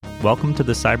Welcome to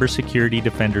the Cybersecurity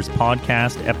Defenders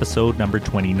Podcast, episode number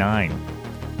 29.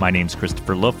 My name's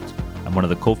Christopher Luft. I'm one of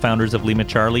the co-founders of Lima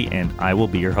Charlie, and I will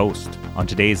be your host. On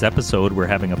today's episode, we're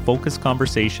having a focused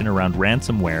conversation around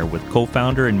ransomware with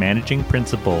co-founder and managing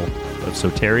principal of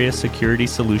Soteria Security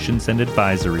Solutions and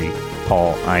Advisory,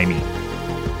 Paul Ihme.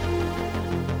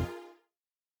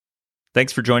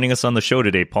 Thanks for joining us on the show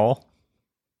today, Paul.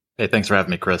 Hey, thanks for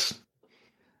having me, Chris.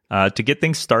 To get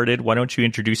things started, why don't you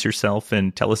introduce yourself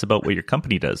and tell us about what your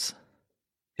company does?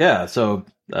 Yeah, so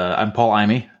I'm Paul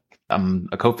Ihme. I'm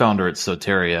a co-founder at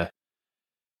Soteria.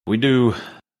 We do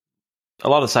a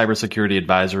lot of cybersecurity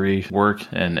advisory work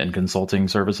and consulting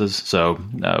services. So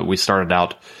we started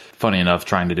out, funny enough,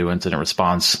 trying to do incident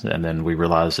response, and then we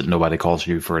realized that nobody calls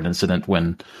you for an incident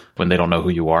when they don't know who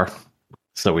you are.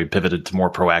 So we pivoted to more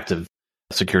proactive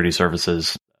security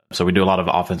services. So we do a lot of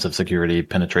offensive security,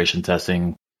 penetration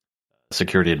testing,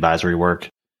 security advisory work.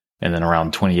 And then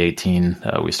around 2018,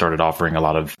 we started offering a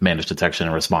lot of managed detection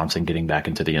and response and getting back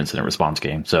into the incident response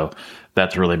game. So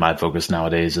that's really my focus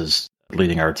nowadays, is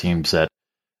leading our teams that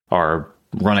are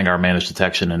running our managed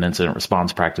detection and incident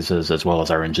response practices, as well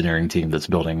as our engineering team that's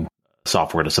building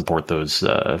software to support those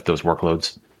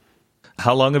workloads.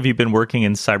 How long have you been working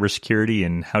in cybersecurity,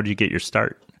 and how did you get your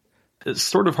start? It's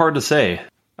sort of hard to say.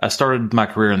 I started my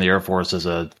career in the Air Force as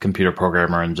a computer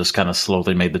programmer and just kind of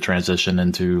slowly made the transition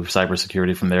into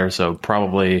cybersecurity from there. So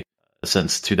probably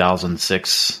since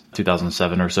 2006,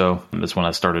 2007 or so, that's when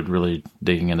I started really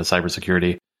digging into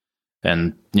cybersecurity.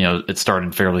 And, it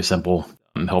started fairly simple.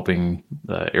 I'm helping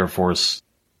the Air Force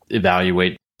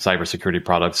evaluate cybersecurity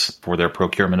products for their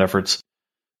procurement efforts,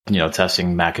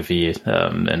 testing McAfee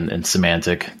and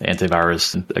semantic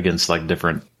antivirus against like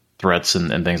different threats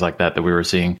and things like that we were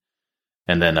seeing.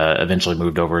 And then eventually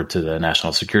moved over to the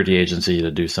National Security Agency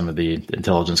to do some of the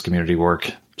intelligence community work,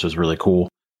 which was really cool.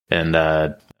 And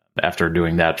after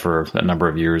doing that for a number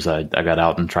of years, I got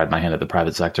out and tried my hand at the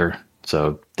private sector.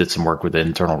 So did some work with the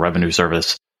Internal Revenue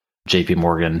Service, JP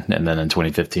Morgan, and then in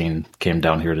 2015 came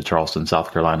down here to Charleston,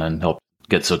 South Carolina, and helped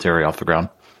get Soteria off the ground.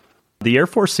 The Air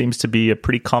Force seems to be a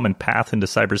pretty common path into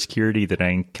cybersecurity that I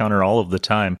encounter all of the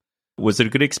time. Was it a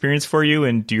good experience for you,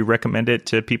 and do you recommend it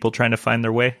to people trying to find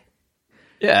their way?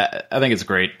 Yeah, I think it's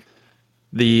great.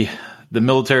 The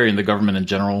military and the government in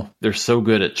general, they're so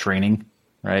good at training,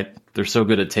 right? They're so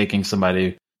good at taking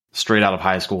somebody straight out of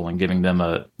high school and giving them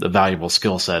a valuable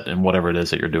skill set in whatever it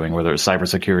is that you're doing, whether it's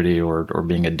cybersecurity or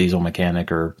being a diesel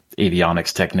mechanic or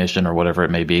avionics technician or whatever it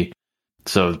may be.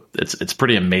 So it's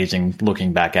pretty amazing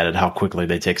looking back at it, how quickly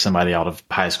they take somebody out of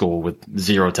high school with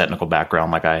zero technical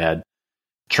background like I had,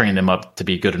 train them up to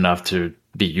be good enough to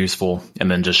be useful, and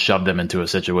then just shove them into a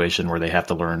situation where they have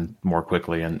to learn more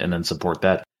quickly and then support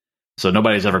that. So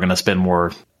nobody's ever going to spend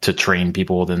more to train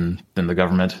people than the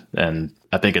government. And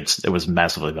I think it was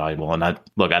massively valuable. And I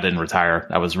didn't retire.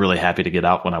 I was really happy to get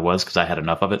out when I was, because I had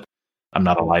enough of it. I'm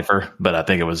not a lifer, but I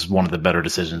think it was one of the better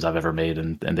decisions I've ever made.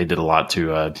 And they did a lot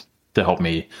to help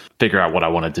me figure out what I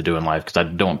wanted to do in life, because I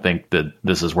don't think that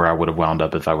this is where I would have wound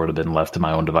up if I would have been left to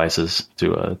my own devices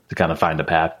to kind of find a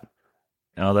path.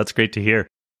 Oh, that's great to hear.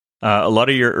 A lot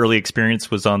of your early experience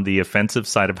was on the offensive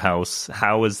side of house.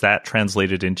 How is that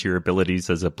translated into your abilities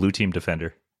as a blue team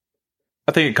defender?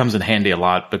 I think it comes in handy a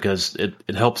lot because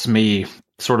it helps me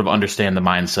sort of understand the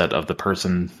mindset of the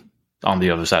person on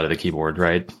the other side of the keyboard,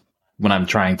 right? When I'm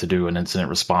trying to do an incident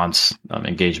response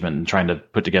engagement and trying to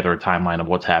put together a timeline of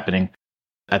what's happening,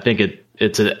 I think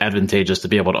it's advantageous to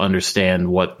be able to understand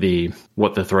what the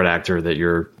threat actor that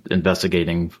you're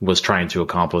investigating was trying to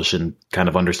accomplish, and kind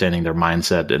of understanding their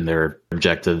mindset and their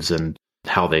objectives and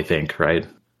how they think, right?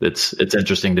 It's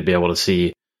interesting to be able to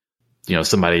see,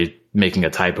 somebody making a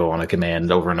typo on a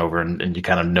command over and over, and you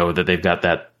kind of know that they've got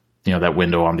that, that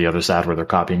window on the other side where they're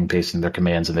copying and pasting their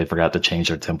commands and they forgot to change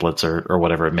their templates or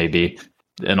whatever it may be.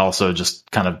 And also just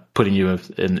kind of putting you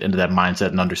into that mindset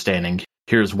and understanding,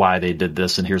 here's why they did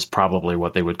this, and here's probably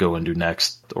what they would go and do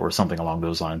next, or something along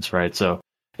those lines, right? So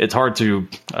it's hard to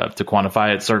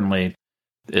quantify it. Certainly,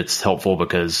 it's helpful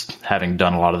because having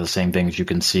done a lot of the same things, you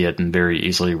can see it and very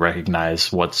easily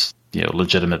recognize what's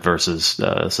legitimate versus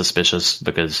suspicious,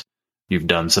 because you've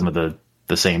done some of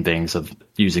the same things of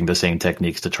using the same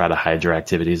techniques to try to hide your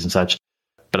activities and such.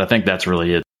 But I think that's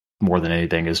really it more than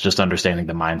anything, is just understanding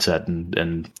the mindset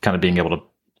and kind of being able to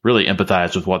really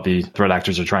empathize with what the threat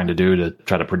actors are trying to do to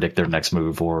try to predict their next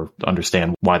move, or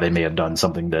understand why they may have done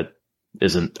something that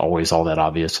isn't always all that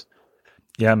obvious.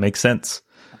 Yeah, makes sense.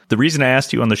 The reason I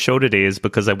asked you on the show today is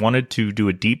because I wanted to do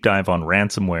a deep dive on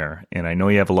ransomware, and I know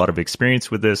you have a lot of experience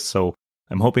with this, so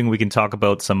I'm hoping we can talk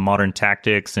about some modern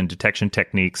tactics and detection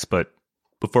techniques, but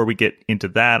before we get into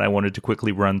that, I wanted to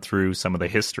quickly run through some of the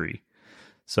history.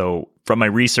 So from my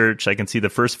research, I can see the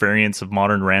first variants of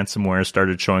modern ransomware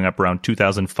started showing up around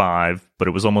 2005, but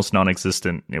it was almost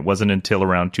non-existent. It wasn't until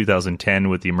around 2010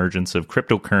 with the emergence of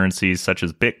cryptocurrencies such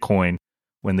as Bitcoin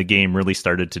when the game really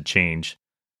started to change.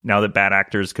 Now that bad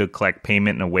actors could collect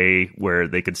payment in a way where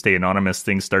they could stay anonymous,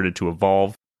 things started to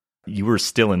evolve. You were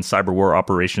still in cyber war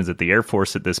operations at the Air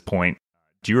Force at this point.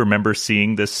 Do you remember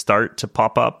seeing this start to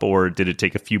pop up, or did it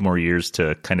take a few more years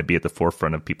to kind of be at the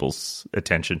forefront of people's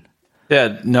attention?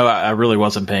 Yeah, no, I really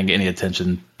wasn't paying any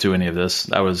attention to any of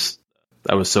this. I was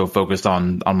so focused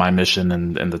on my mission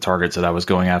and the targets that I was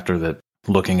going after that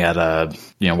looking at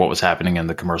what was happening in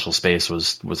the commercial space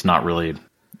was not really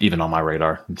even on my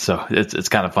radar. So it's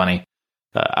kind of funny.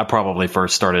 I probably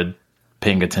first started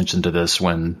paying attention to this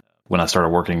when I started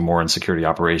working more in security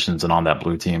operations and on that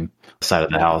blue team side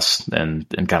of the house and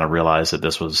kind of realized that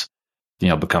this was,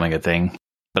 becoming a thing.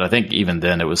 But I think even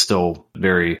then it was still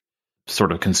very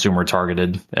sort of consumer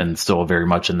targeted and still very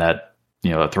much in that,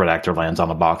 a threat actor lands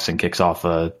on a box and kicks off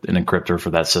an encryptor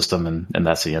for that system. And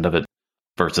that's the end of it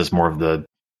versus more of the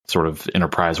sort of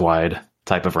enterprise wide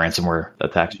type of ransomware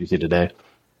attacks you see today.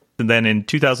 And then in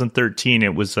 2013,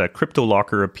 it was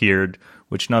CryptoLocker appeared,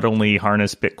 which not only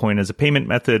harnessed Bitcoin as a payment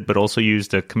method, but also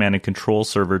used a command and control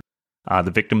server.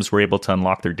 The victims were able to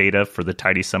unlock their data for the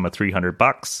tidy sum of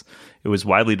 $300. It was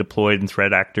widely deployed, and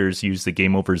threat actors used the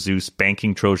Game Over Zeus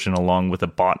banking Trojan along with a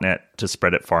botnet to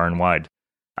spread it far and wide.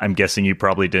 I'm guessing you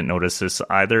probably didn't notice this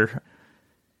either.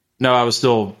 No, I was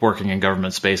still working in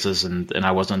government spaces, and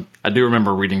I do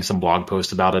remember reading some blog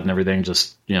posts about it and everything,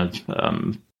 just,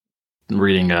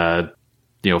 reading,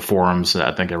 forums.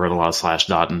 I think I read a lot of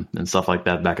Slashdot and stuff like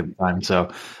that back at the time.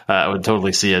 So I would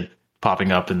totally see it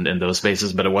popping up in those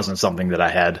spaces, but it wasn't something that I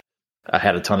had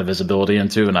a ton of visibility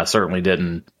into. And I certainly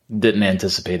didn't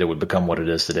anticipate it would become what it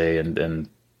is today and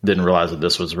didn't realize that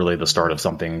this was really the start of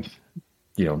something,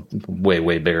 way,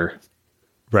 way bigger.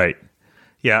 Right.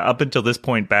 Yeah. Up until this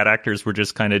point, bad actors were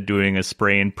just kind of doing a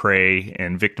spray and pray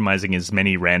and victimizing as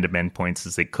many random endpoints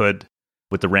as they could.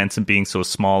 With the ransom being so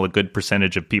small, a good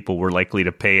percentage of people were likely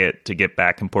to pay it to get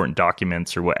back important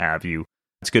documents or what have you.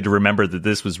 It's good to remember that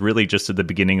this was really just at the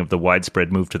beginning of the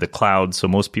widespread move to the cloud, so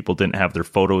most people didn't have their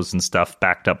photos and stuff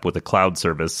backed up with a cloud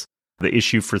service. The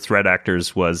issue for threat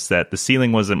actors was that the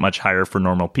ceiling wasn't much higher for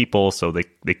normal people, so they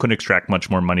couldn't extract much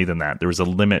more money than that. There was a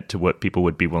limit to what people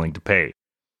would be willing to pay.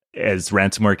 As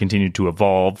ransomware continued to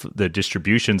evolve, the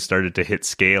distribution started to hit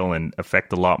scale and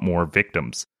affect a lot more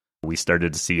victims. We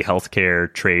started to see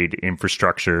healthcare, trade,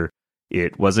 infrastructure.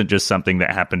 It wasn't just something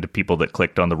that happened to people that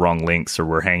clicked on the wrong links or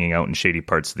were hanging out in shady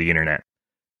parts of the internet.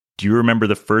 Do you remember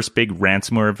the first big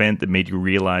ransomware event that made you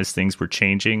realize things were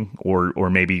changing or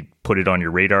maybe put it on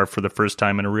your radar for the first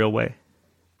time in a real way?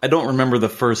 I don't remember the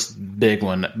first big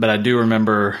one, but I do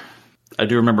remember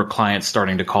clients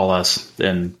starting to call us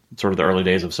in sort of the early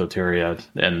days of Soteria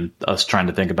and us trying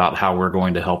to think about how we're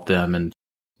going to help them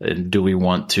and do we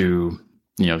want to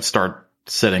start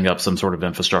setting up some sort of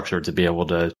infrastructure to be able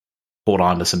to hold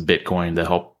on to some Bitcoin to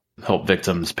help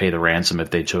victims pay the ransom if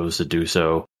they chose to do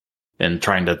so, and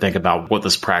trying to think about what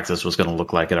this practice was going to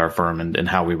look like at our firm and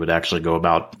how we would actually go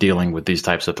about dealing with these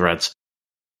types of threats.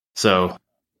 So,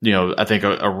 I think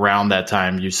around that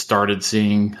time you started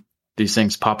seeing these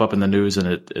things pop up in the news and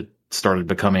it started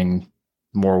becoming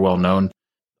more well known.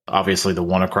 Obviously, the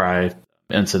WannaCry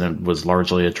incident was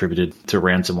largely attributed to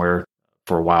ransomware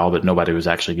for a while, but nobody was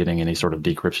actually getting any sort of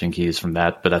decryption keys from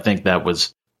that. But I think that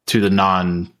was to the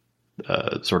non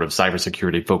sort of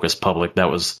cybersecurity focused public. That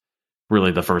was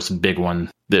really the first big one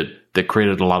that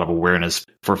created a lot of awareness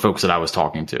for folks that I was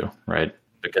talking to, right?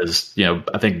 Because,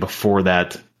 I think before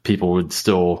that, people would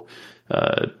still,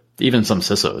 even some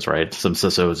CISOs, right? Some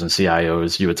CISOs and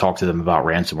CIOs, you would talk to them about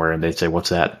ransomware and they'd say, what's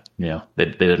that? They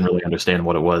didn't really understand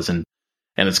what it was. And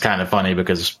it's kind of funny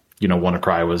because,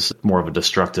 WannaCry was more of a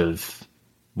destructive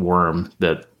worm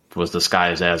that was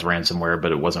disguised as ransomware,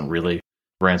 but it wasn't really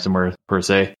ransomware per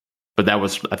se. But that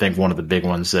was, I think, one of the big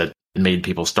ones that made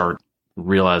people start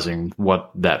realizing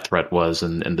what that threat was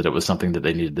and that it was something that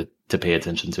they needed to pay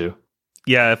attention to.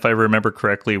 Yeah, if I remember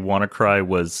correctly, WannaCry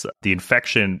was the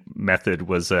infection method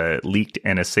was a leaked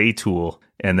NSA tool,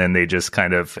 and then they just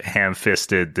kind of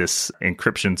ham-fisted this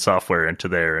encryption software into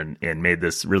there and made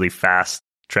this really fast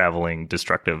traveling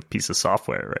destructive piece of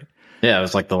software, right? Yeah, it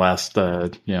was like the last,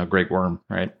 great worm,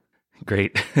 right?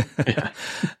 Great.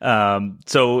 Yeah.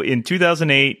 So in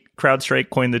 2008, CrowdStrike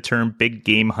coined the term big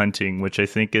game hunting, which I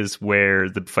think is where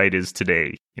the fight is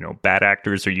today. Bad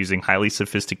actors are using highly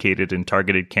sophisticated and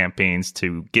targeted campaigns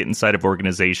to get inside of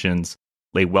organizations,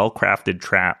 lay well-crafted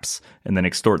traps, and then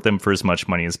extort them for as much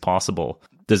money as possible.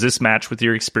 Does this match with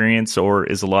your experience, or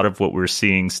is a lot of what we're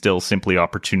seeing still simply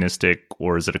opportunistic,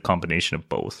 or is it a combination of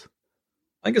both?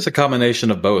 I think it's a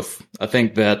combination of both. I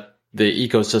think that the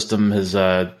ecosystem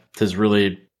has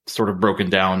really sort of broken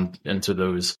down into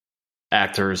those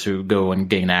actors who go and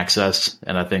gain access.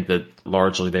 And I think that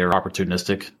largely they are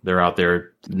opportunistic. They're out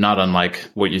there, not unlike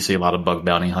what you see a lot of bug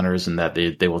bounty hunters, in that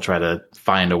they will try to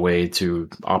find a way to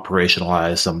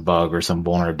operationalize some bug or some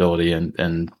vulnerability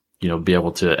and be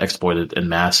able to exploit it en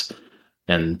masse.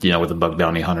 And, with a bug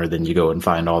bounty hunter, then you go and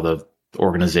find all the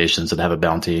organizations that have a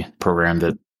bounty program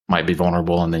that might be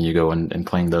vulnerable, and then you go and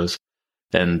claim those.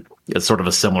 And it's sort of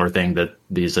a similar thing that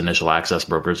these initial access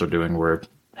brokers are doing, where,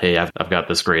 hey, I've got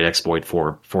this great exploit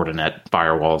for Fortinet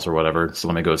firewalls or whatever, so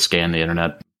let me go scan the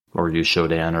internet or use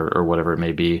Shodan or whatever it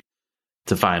may be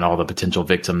to find all the potential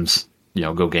victims,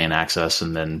 go gain access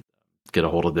and then get a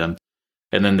hold of them.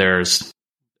 And then there's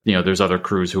other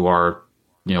crews who are,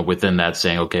 within that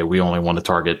saying, okay, we only want to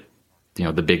target,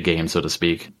 the big game, so to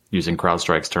speak, using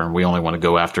CrowdStrike's term. We only want to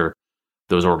go after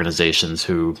those organizations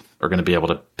who are going to be able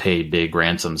to pay big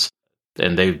ransoms.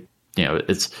 And they,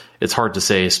 it's hard to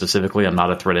say specifically. I'm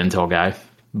not a threat intel guy,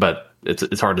 but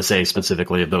it's hard to say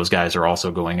specifically if those guys are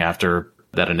also going after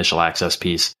that initial access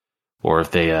piece, or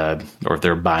if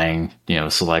they're buying,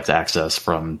 select access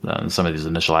from some of these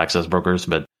initial access brokers.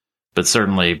 But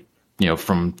certainly,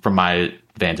 from my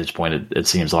vantage point, it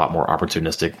seems a lot more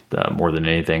opportunistic, more than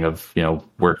anything of,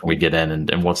 where can we get in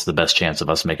and what's the best chance of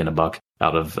us making a buck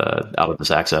out of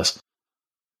this access.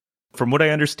 From what I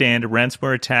understand, a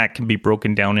ransomware attack can be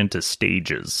broken down into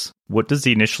stages. What does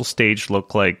the initial stage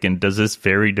look like, and does this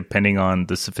vary depending on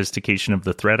the sophistication of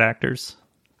the threat actors?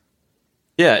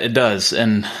 Yeah, it does.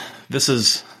 And this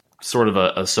is sort of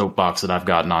a soapbox that I've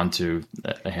gotten onto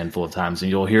a handful of times,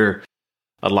 and you'll hear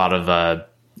a lot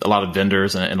of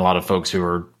vendors and a lot of folks who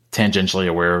are tangentially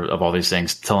aware of all these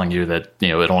things telling you that,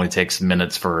 it only takes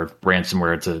minutes for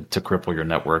ransomware to cripple your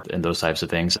network and those types of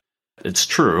things. It's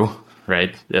true,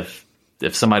 right? If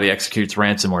somebody executes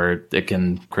ransomware, it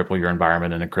can cripple your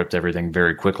environment and encrypt everything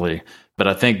very quickly. But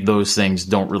I think those things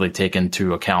don't really take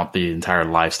into account the entire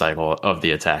life cycle of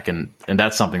the attack. And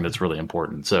that's something that's really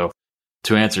important. So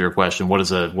to answer your question, what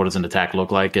does an attack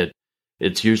look like?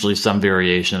 It's usually some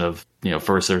variation of,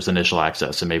 first there's initial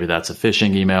access, and maybe that's a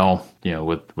phishing email,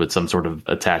 with some sort of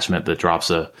attachment that drops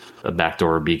a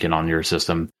backdoor beacon on your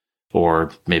system.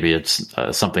 Or maybe it's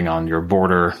something on your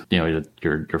border,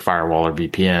 your firewall or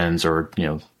VPNs, or,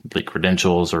 leak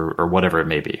credentials or whatever it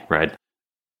may be, right?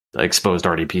 Exposed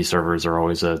RDP servers are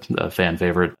always a fan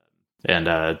favorite. And,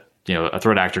 a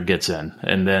threat actor gets in.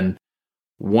 And then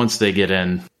once they get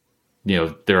in,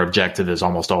 their objective is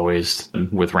almost always,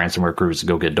 with ransomware crews, to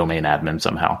go get domain admin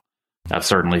somehow. I've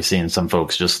certainly seen some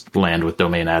folks just land with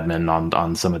domain admin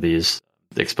on some of these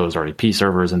exposed RDP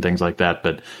servers and things like that.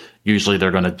 But usually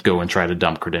they're going to go and try to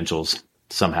dump credentials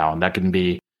somehow. And that can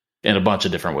be in a bunch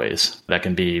of different ways. That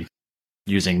can be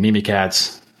using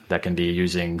Mimikatz. That can be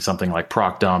using something like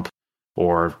ProcDump,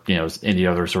 or, any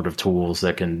other sort of tools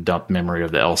that can dump memory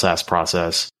of the LSAS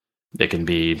process. It can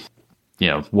be,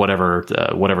 whatever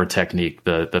technique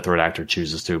the threat actor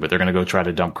chooses to, but they're going to go try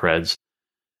to dump creds.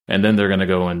 And then they're going to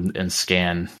go and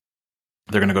scan.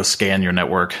 They're going to go scan your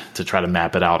network to try to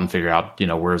map it out and figure out,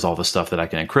 where's all the stuff that I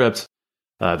can encrypt.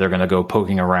 They're going to go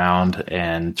poking around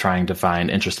and trying to find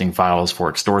interesting files for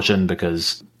extortion,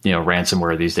 because,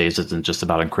 ransomware these days isn't just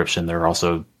about encryption. They're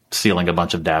also stealing a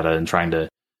bunch of data and trying to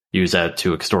use that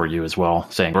to extort you as well,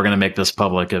 saying, we're going to make this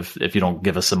public if you don't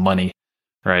give us some money,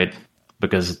 right?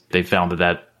 Because they found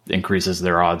that increases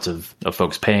their odds of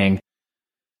folks paying.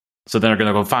 So then they're going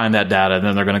to go find that data, and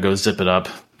then they're going to go zip it up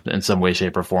in some way,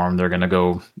 shape, or form. They're going to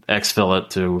go exfil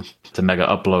it to mega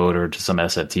upload or to some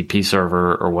SFTP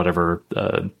server or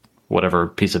whatever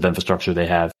piece of infrastructure they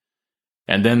have.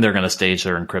 And then they're going to stage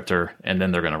their encryptor, and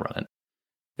then they're going to run it.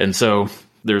 And so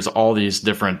there's all these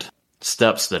different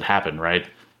steps that happen, right?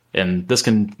 And this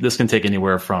can take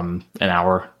anywhere from an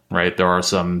hour, right? There are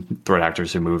some threat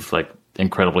actors who move like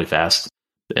incredibly fast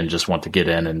and just want to get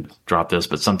in and drop this,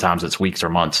 but sometimes it's weeks or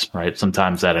months, right?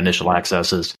 Sometimes that initial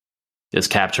access is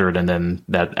captured, and then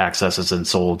that access is then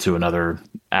sold to another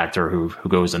actor who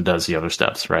goes and does the other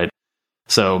steps, right?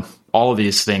 So all of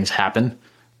these things happen,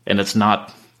 and it's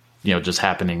not, just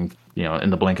happening, in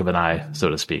the blink of an eye, so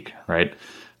to speak, right?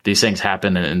 These things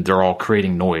happen, and they're all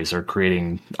creating noise or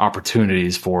creating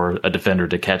opportunities for a defender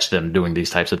to catch them doing these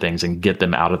types of things and get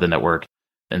them out of the network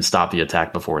and stop the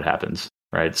attack before it happens,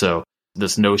 right? So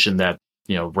this notion that,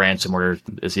 ransomware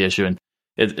is the issue, and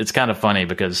it's kind of funny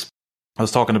because I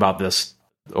was talking about this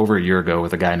over a year ago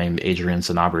with a guy named Adrian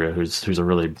Sanabria, who's a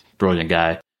really brilliant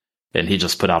guy. And he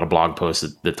just put out a blog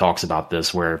post that talks about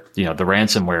this, where, the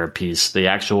ransomware piece, the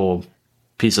actual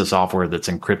piece of software that's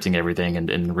encrypting everything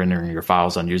and rendering your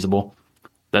files unusable,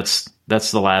 that's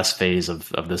the last phase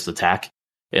of this attack.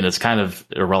 And it's kind of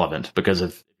irrelevant because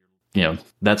if,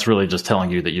 that's really just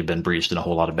telling you that you've been breached and a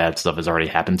whole lot of bad stuff has already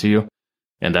happened to you.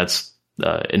 And that's,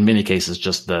 in many cases,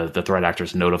 just the threat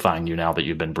actors notifying you now that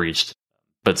you've been breached.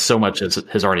 But so much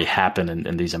has already happened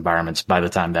in these environments. By the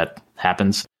time that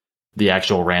happens, the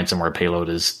actual ransomware payload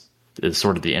is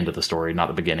sort of the end of the story, not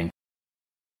the beginning.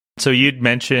 So you'd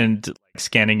mentioned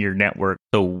scanning your network.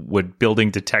 So would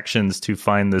building detections to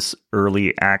find this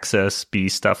early access be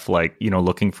stuff like,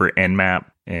 looking for Nmap,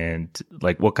 and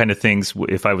what kind of things,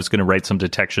 if I was going to write some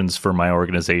detections for my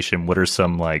organization, what are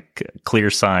some clear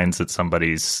signs that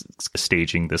somebody's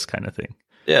staging this kind of thing?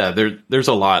 Yeah, there's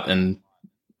a lot, and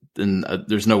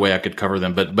there's no way I could cover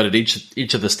them, but at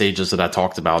each of the stages that I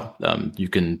talked about, you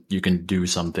can do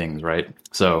some things, right?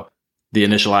 So the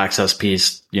initial access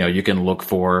piece, you can look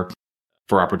for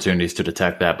opportunities to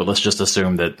detect that, but let's just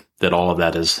assume that all of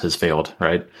that has failed,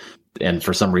 right? And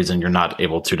for some reason you're not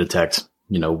able to detect,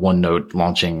 OneNote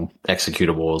launching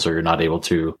executables, or you're not able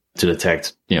to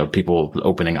detect, people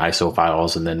opening ISO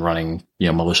files and then running,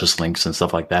 malicious links and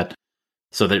stuff like that.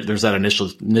 So there's that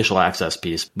initial access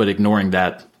piece, but ignoring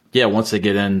that, once they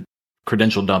get in,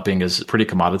 credential dumping is pretty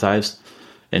commoditized,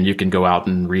 and you can go out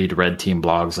and read red team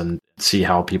blogs and see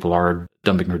how people are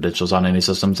dumping credentials on any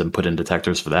systems and put in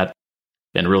detectors for that.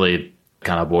 And really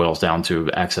kind of boils down to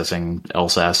accessing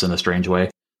LSAS in a strange way.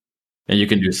 And you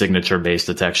can do signature-based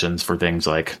detections for things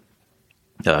like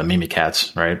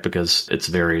Mimikatz, right? Because it's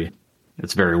very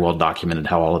well documented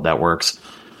how all of that works.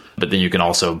 But then you can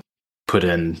also put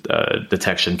in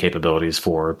detection capabilities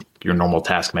for your normal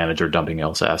task manager dumping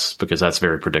LSAS, because that's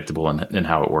very predictable in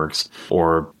how it works.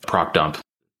 Or proc dump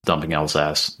dumping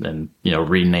LSAS, and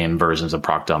rename versions of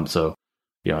proc dump. So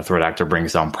a threat actor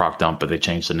brings down proc dump, but they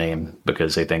change the name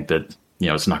because they think that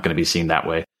it's not going to be seen that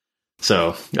way.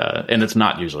 So and it's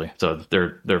not usually. So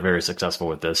they're very successful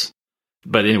with this.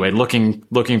 But anyway, looking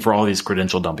for all these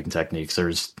credential dumping techniques,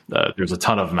 there's a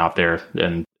ton of them out there,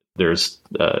 and there's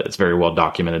it's very well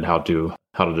documented how to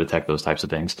detect those types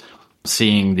of things.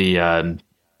 Seeing the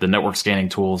network scanning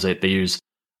tools, they use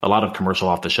a lot of commercial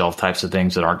off-the-shelf types of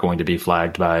things that aren't going to be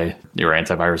flagged by your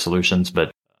antivirus solutions,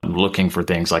 but looking for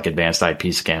things like advanced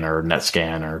IP scanner or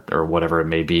NetScan or whatever it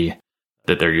may be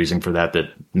that they're using for that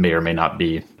may or may not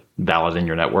be valid in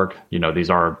your network. These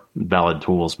are valid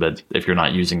tools, but if you're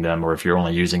not using them, or if you're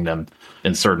only using them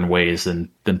in certain ways,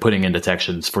 then putting in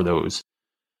detections for those.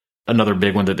 Another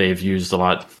big one that they've used a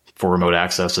lot for remote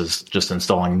access is just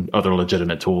installing other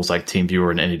legitimate tools like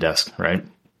TeamViewer and AnyDesk, right?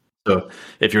 So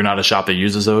if you're not a shop that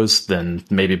uses those, then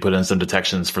maybe put in some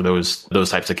detections for those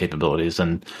types of capabilities.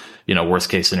 And, worst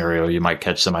case scenario, you might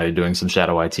catch somebody doing some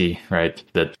shadow IT, right?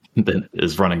 That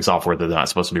is running software that they're not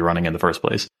supposed to be running in the first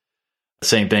place.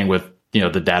 Same thing with, the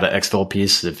data exfil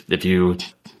piece. If you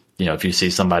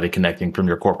see somebody connecting from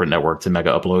your corporate network to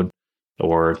Mega Upload,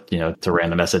 or, to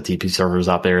random SFTP servers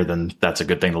out there, then that's a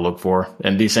good thing to look for.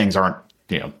 And these things aren't,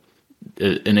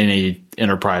 in any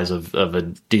enterprise of a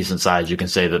decent size, you can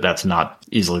say that that's not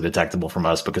easily detectable from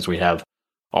us, because we have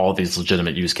all of these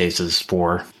legitimate use cases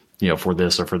for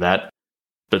this or for that.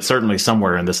 But certainly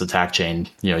somewhere in this attack chain,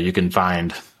 you can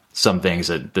find some things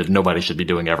that nobody should be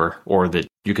doing ever, or that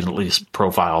you can at least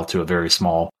profile to a very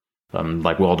small,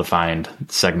 well-defined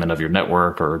segment of your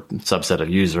network, or subset of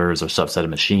users, or subset of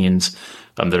machines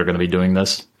that are going to be doing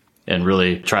this, and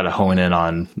really try to hone in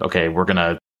on, okay, we're going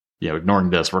to, ignoring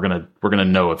this, we're going to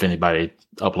know if anybody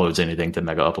uploads anything to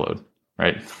Mega Upload,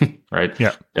 right? Right.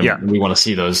 Yeah. And we want to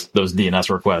see those DNS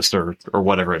requests or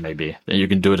whatever it may be. And you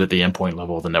can do it at the endpoint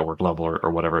level, the network level,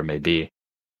 or whatever it may be.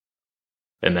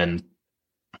 And then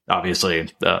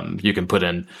obviously, you can put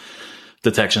in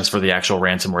detections for the actual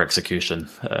ransomware execution.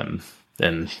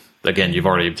 And again, you've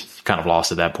already kind of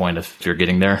lost at that point if you're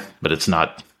getting there, but it's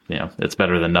not, it's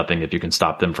better than nothing if you can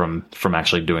stop them from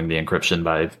actually doing the encryption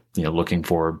by, looking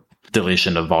for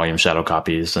deletion of volume shadow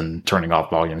copies and turning off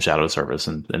volume shadow service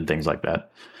and things like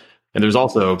that. And there's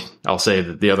also, I'll say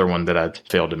that the other one that I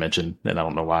failed to mention, and I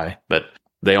don't know why, but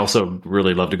they also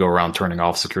really love to go around turning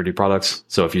off security products.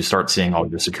 So if you start seeing all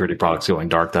your security products going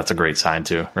dark, that's a great sign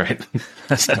too, right?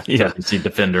 So if you see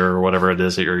Defender or whatever it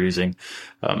is that you're using,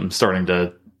 starting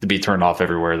to be turned off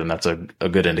everywhere, then that's a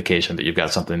good indication that you've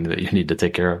got something that you need to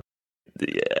take care of.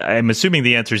 I'm assuming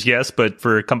the answer is yes, but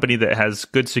for a company that has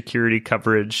good security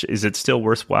coverage, is it still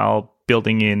worthwhile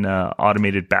building in an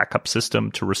automated backup system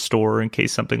to restore in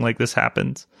case something like this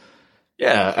happens?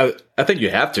 Yeah, I think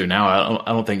you have to now.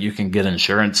 I don't think you can get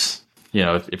insurance,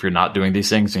 if you're not doing these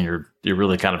things, and you're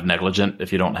really kind of negligent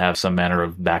if you don't have some manner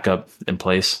of backup in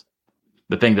place.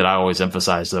 The thing that I always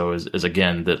emphasize though is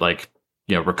again that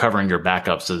recovering your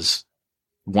backups is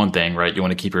one thing, right? You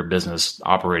want to keep your business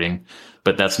operating,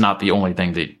 but that's not the only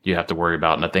thing that you have to worry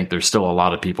about. And I think there's still a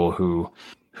lot of people who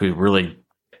really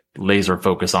laser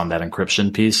focus on that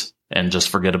encryption piece and just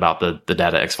forget about the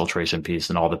data exfiltration piece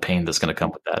and all the pain that's going to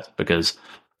come with that. Because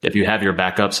if you have your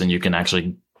backups and you can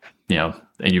actually, and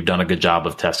you've done a good job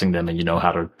of testing them and you know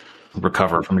how to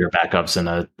recover from your backups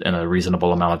in a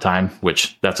reasonable amount of time,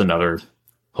 which that's another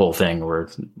whole thing where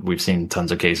we've seen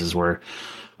tons of cases where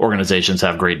organizations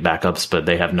have great backups, but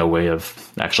they have no way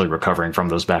of actually recovering from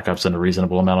those backups in a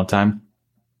reasonable amount of time.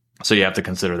 So you have to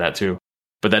consider that too.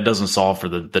 But that doesn't solve for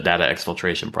the data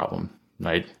exfiltration problem,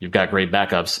 right? You've got great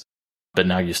backups, but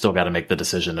now you still got to make the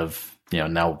decision of,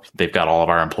 now they've got all of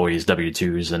our employees'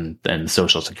 W-2s and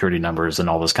social security numbers and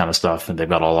all this kind of stuff. And they've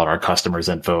got all of our customers'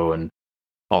 info and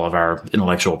all of our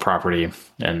intellectual property.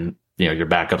 And, your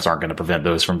backups aren't going to prevent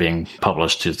those from being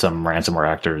published to some ransomware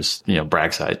actor's,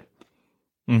 brag site.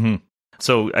 Mm-hmm.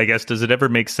 So I guess, does it ever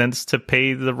make sense to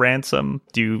pay the ransom?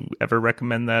 Do you ever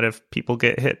recommend that if people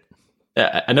get hit?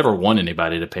 I never want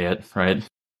anybody to pay it, right?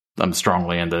 I'm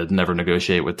strongly in the never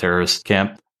negotiate with terrorists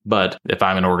camp. But if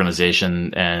I'm an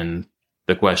organization and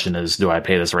the question is, do I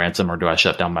pay this ransom or do I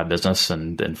shut down my business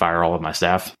and fire all of my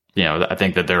staff? I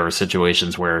think that there are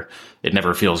situations where it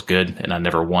never feels good, and I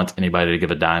never want anybody to give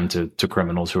a dime to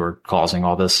criminals who are causing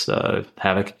all this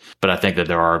havoc. But I think that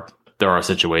there are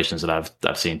situations that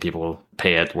I've seen people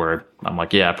pay it where I'm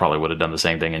like, yeah, I probably would have done the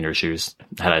same thing in your shoes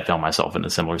had I found myself in a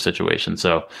similar situation.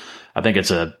 So I think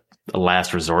it's a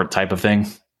last resort type of thing.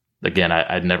 Again,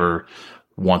 I'd never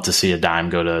want to see a dime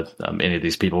go to any of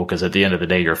these people, because at the end of the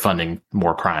day, you're funding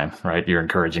more crime, right? You're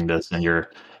encouraging this, and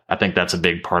I think that's a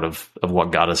big part of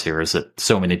what got us here, is that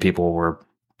so many people were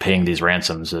paying these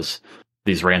ransoms. As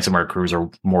these ransomware crews are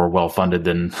more well funded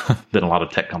than a lot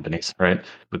of tech companies, right?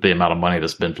 With the amount of money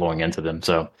that's been flowing into them.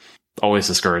 So always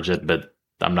discourage it, but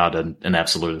I'm not an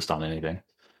absolutist on anything.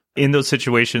 In those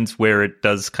situations where it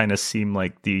does kind of seem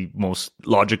like the most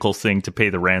logical thing to pay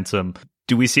the ransom,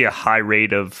 do we see a high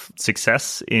rate of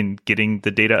success in getting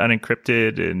the data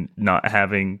unencrypted and not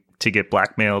having to get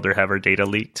blackmailed or have our data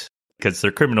leaked? Because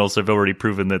they're criminals, have already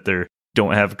proven that they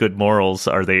don't have good morals.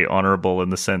 Are they honorable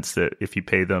in the sense that if you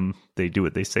pay them, they do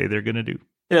what they say they're going to do?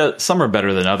 Yeah, some are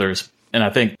better than others. And I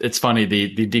think it's funny,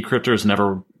 the decryptors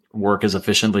never work as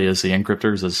efficiently as the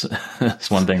encryptors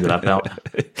is one thing that I found.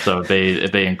 So if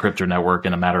they encrypt your network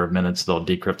in a matter of minutes, they'll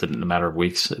decrypt it in a matter of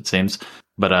weeks, it seems.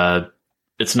 But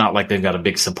it's not like they've got a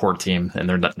big support team and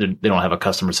they don't have a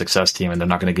customer success team, and they're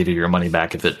not going to give you your money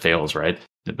back if it fails, right?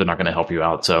 They're not going to help you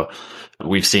out. So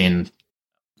we've seen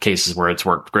cases where it's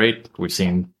worked great. We've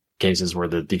seen cases where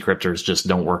the decryptors just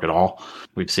don't work at all.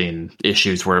 We've seen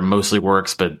issues where it mostly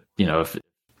works, but if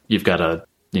you've got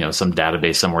some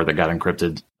database somewhere that got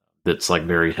encrypted that's like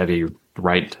very heavy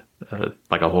write,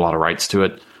 like a whole lot of writes to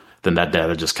it, then that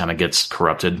data just kind of gets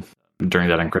corrupted during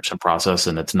that encryption process,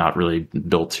 and it's not really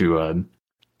built to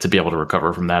be able to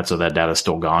recover from that. So that data is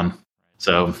still gone.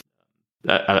 So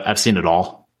I've seen it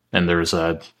all. And there's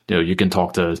you can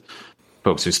talk to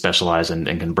folks who specialize and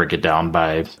can break it down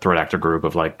by threat actor group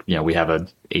of we have a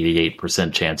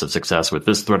 88% chance of success with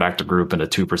this threat actor group and a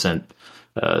 2%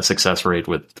 success rate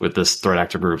with this threat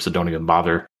actor group. So don't even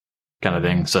bother, kind of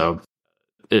thing. So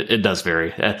it does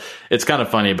vary. It's kind of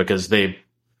funny because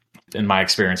in my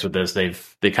experience with this,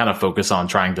 they kind of focus on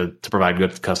trying to provide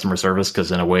good customer service,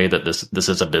 because in a way that this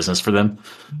is a business for them.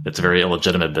 It's a very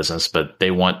illegitimate business, but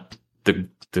they want the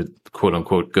quote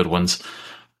unquote good ones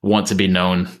want to be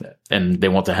known, and they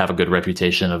want to have a good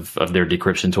reputation of their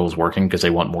decryption tools working, because they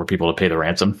want more people to pay the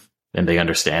ransom. And they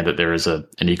understand that there is an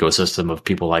ecosystem of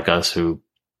people like us who,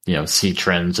 see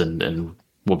trends and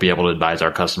will be able to advise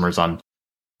our customers on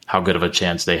how good of a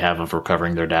chance they have of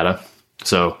recovering their data.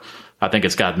 So I think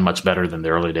it's gotten much better than the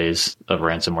early days of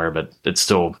ransomware, but it's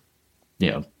still,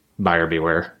 buyer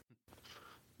beware.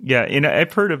 Yeah, and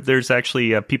I've heard of there's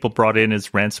actually people brought in as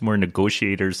ransomware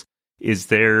negotiators. Is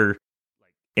there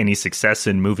any success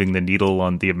in moving the needle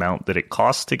on the amount that it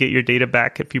costs to get your data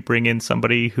back if you bring in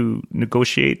somebody who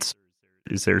negotiates?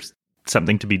 Is there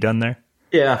something to be done there?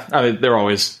 Yeah, I mean, they're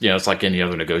always, it's like any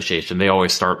other negotiation. They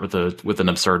always start with an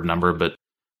absurd number, but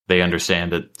they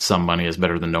understand that some money is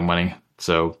better than no money.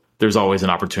 So there's always an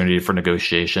opportunity for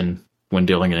negotiation when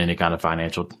dealing in any kind of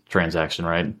financial transaction,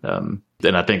 right? And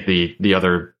I think the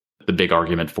big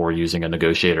argument for using a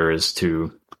negotiator is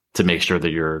to make sure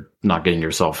that you're not getting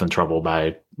yourself in trouble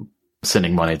by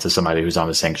sending money to somebody who's on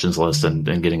the sanctions list and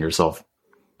getting yourself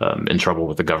in trouble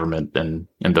with the government and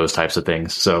those types of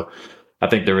things. So I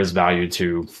think there is value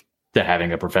to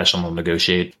having a professional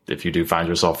negotiate if you do find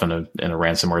yourself in a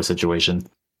ransomware situation.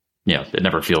 It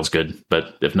never feels good,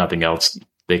 but if nothing else,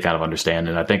 they kind of understand.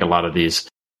 And I think a lot of these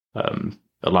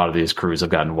crews have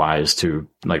gotten wise to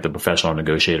like the professional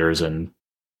negotiators and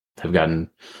have gotten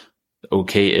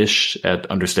okay-ish at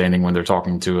understanding when they're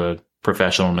talking to a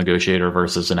professional negotiator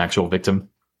versus an actual victim.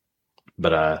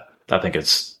 But I think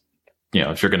it's,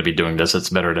 if you're going to be doing this, it's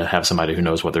better to have somebody who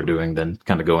knows what they're doing than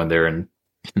kind of go in there and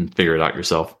figure it out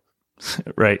yourself.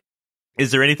 Right.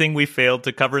 Is there anything we failed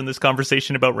to cover in this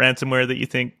conversation about ransomware that you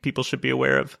think people should be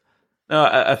aware of?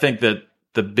 I think that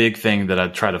the big thing that I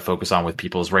try to focus on with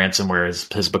people is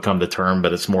ransomware has become the term,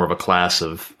 but it's more of a class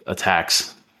of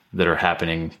attacks that are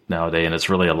happening nowadays. And it's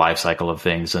really a life cycle of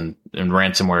things. And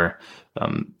ransomware,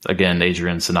 again,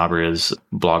 Adrian Sanabria's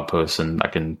blog post, and I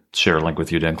can share a link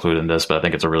with you to include in this, but I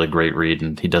think it's a really great read.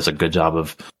 And he does a good job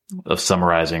of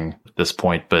summarizing this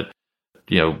point. But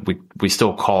we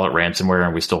still call it ransomware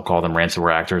and we still call them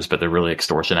ransomware actors, but they're really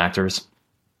extortion actors.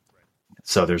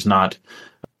 So there's not,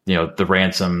 the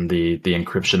ransom, the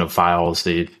encryption of files,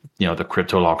 the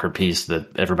crypto locker piece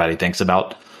that everybody thinks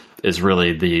about is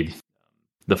really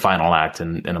the final act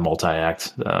in a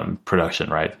multi-act production,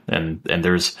 right? And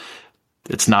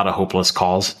it's not a hopeless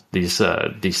cause. These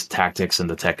tactics and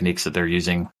the techniques that they're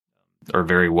using are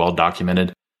very well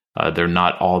documented. They're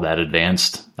not all that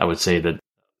advanced. I would say that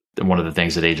one of the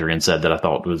things that Adrian said that I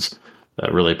thought was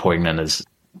really poignant is,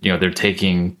 they're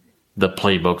taking the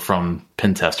playbook from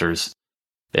pen testers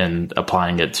and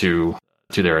applying it to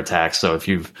their attacks. So if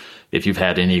you've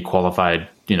had any qualified,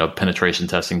 penetration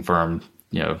testing firm,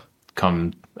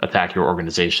 come attack your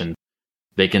organization,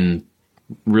 they can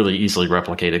really easily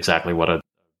replicate exactly what a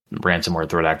ransomware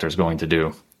threat actor is going to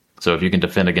do. So if you can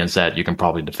defend against that, you can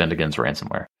probably defend against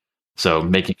ransomware. So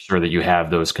making sure that you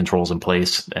have those controls in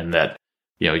place and that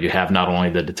you have not only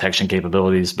the detection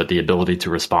capabilities, but the ability to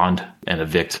respond and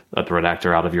evict a threat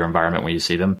actor out of your environment when you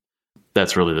see them.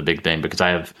 That's really the big thing, because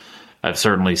I've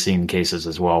certainly seen cases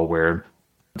as well where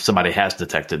somebody has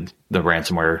detected the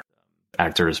ransomware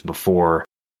actors before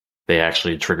they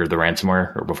actually triggered the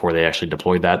ransomware or before they actually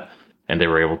deployed that, and they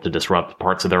were able to disrupt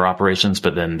parts of their operations,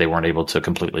 but then they weren't able to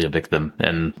completely evict them,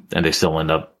 and they still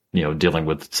end up dealing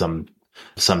with some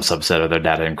subset of their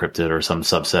data encrypted or some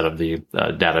subset of the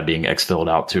data being exfilled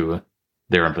out to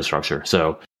their infrastructure.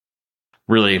 So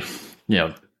really,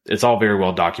 it's all very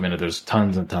well documented. There's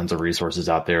tons and tons of resources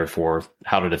out there for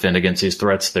how to defend against these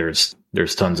threats. There's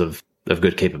tons of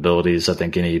good capabilities. I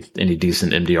think any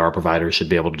decent MDR provider should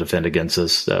be able to defend against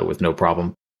this with no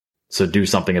problem. So do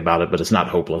something about it, but it's not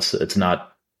hopeless. It's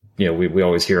not, we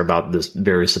always hear about this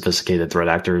very sophisticated threat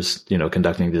actors,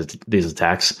 conducting these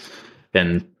attacks,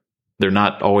 and they're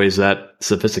not always that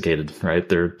sophisticated, right?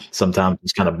 They're sometimes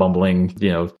just kind of bumbling,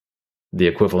 the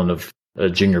equivalent of a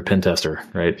junior pen tester,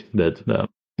 right? That,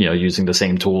 using the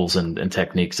same tools and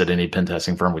techniques that any pen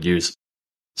testing firm would use.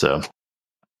 So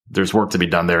there's work to be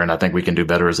done there. And I think we can do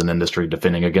better as an industry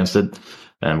defending against it.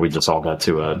 And we just all got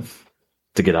to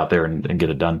get out there and get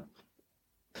it done.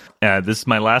 This is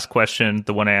my last question,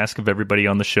 the one I ask of everybody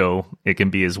on the show. It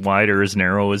can be as wide or as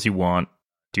narrow as you want.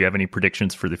 Do you have any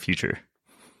predictions for the future?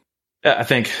 I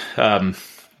think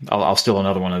I'll steal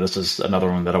another one. And this is another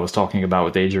one that I was talking about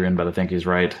with Adrian, but I think he's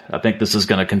right. I think this is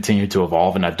going to continue to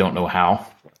evolve, and I don't know how.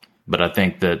 But I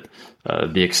think that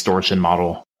the extortion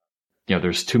model,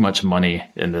 there's too much money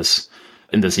in this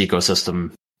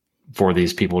ecosystem for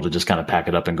these people to just kind of pack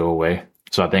it up and go away.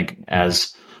 So I think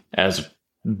as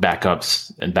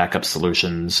backups and backup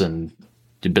solutions and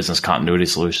business continuity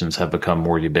solutions have become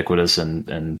more ubiquitous,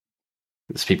 and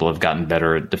as people have gotten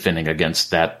better at defending against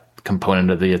that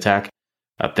component of the attack,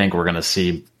 I think we're going to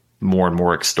see more and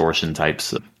more extortion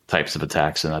types of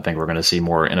attacks. And I think we're going to see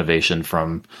more innovation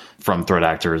from threat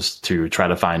actors to try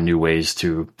to find new ways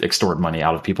to extort money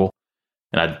out of people.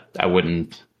 And I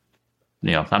wouldn't,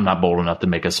 I'm not bold enough to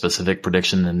make a specific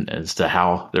prediction as to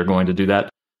how they're going to do that.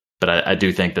 But I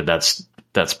do think that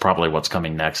that's probably what's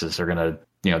coming next. Is they're going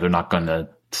to, they're not going to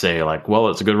say like, well,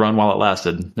 it's a good run while it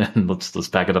lasted, and let's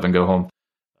pack it up and go home.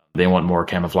 They want more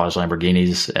camouflage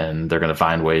Lamborghinis, and they're going to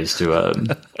find ways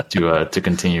to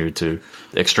continue to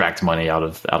extract money out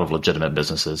of legitimate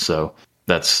businesses. So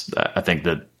I think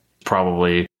that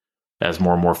probably as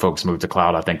more and more folks move to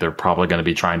cloud, I think they're probably going to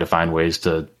be trying to find ways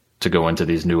to go into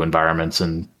these new environments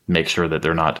and make sure that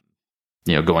they're not,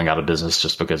 going out of business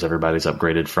just because everybody's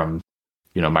upgraded from,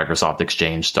 Microsoft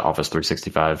Exchange to Office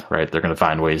 365, right? They're going to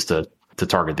find ways to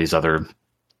target these other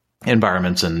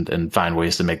environments and find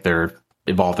ways to make their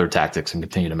evolve their tactics and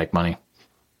continue to make money.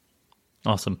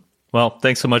 Awesome. Well,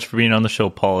 thanks so much for being on the show,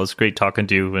 Paul. It's great talking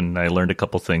to you, and I learned a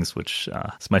couple things, which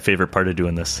is my favorite part of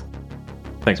doing this.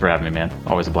 Thanks for having me, man.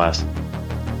 Always a blast.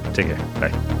 Take care.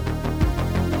 Bye.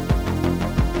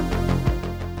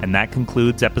 And that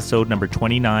concludes episode number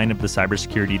 29 of the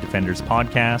Cybersecurity Defenders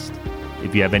podcast.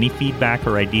 If you have any feedback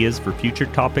or ideas for future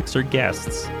topics or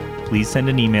guests, please send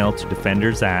an email to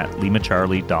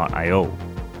defenders@limacharlie.io.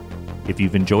 If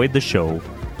you've enjoyed the show,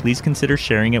 please consider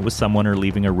sharing it with someone or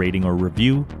leaving a rating or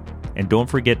review. And don't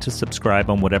forget to subscribe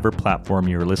on whatever platform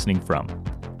you're listening from.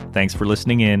 Thanks for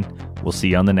listening in. We'll see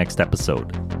you on the next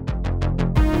episode.